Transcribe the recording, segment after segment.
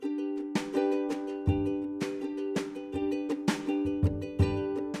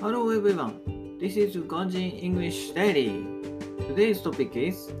everyone, this is Ganjin English Daily. Today's topic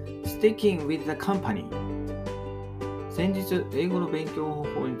is Sticking with the Company. 先日、英語の勉強方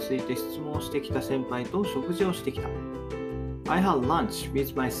法について質問してきた先輩と食事をしてきた。I had lunch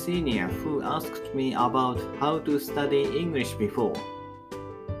with my senior who asked me about how to study English before.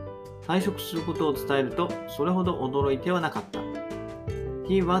 退職することを伝えると、それほど驚いてはなかった。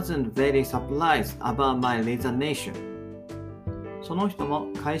He wasn't very surprised about my resignation. その人も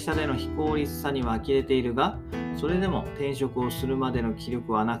会社での非効率さには呆れているが、それでも転職をするまでの気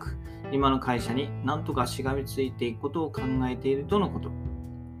力はなく、今の会社に何とかしがみついていくことを考えているとのこと。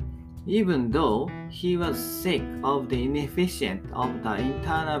Even though he was sick of the inefficiency of the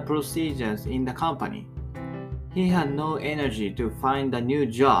internal procedures in the company, he had no energy to find a new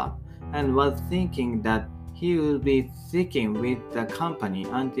job and was thinking that he would be sticking with the company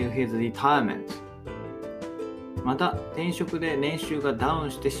until his retirement. また、転職で年収がダウ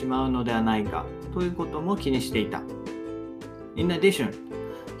ンしてしまうのではないかということも気にしていた。In addition,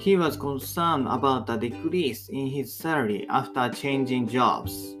 he was concerned about the decrease in his salary after changing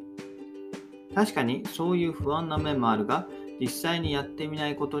jobs. 確かにそういう不安な面もあるが、実際にやってみな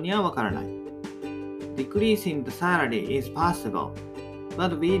いことにはわからない。Decrease in the salary is possible,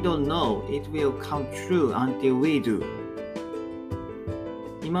 but we don't know it will come true until we do.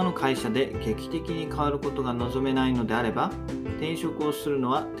 今の会社で劇的に変わることが望めないのであれば、転職をするの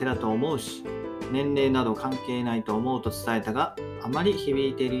は手だと思うし、年齢など関係ないと思うと伝えたが、あまり響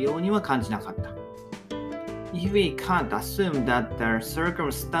いているようには感じなかった。If we can't assume that the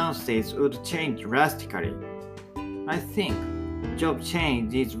circumstances would change drastically, I think job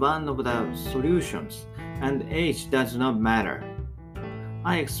change is one of the solutions, and age does not matter.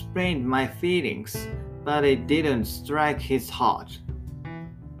 I explained my feelings, but it didn't strike his heart.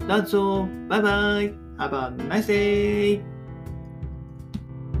 That's all. Bye bye. Have a nice day.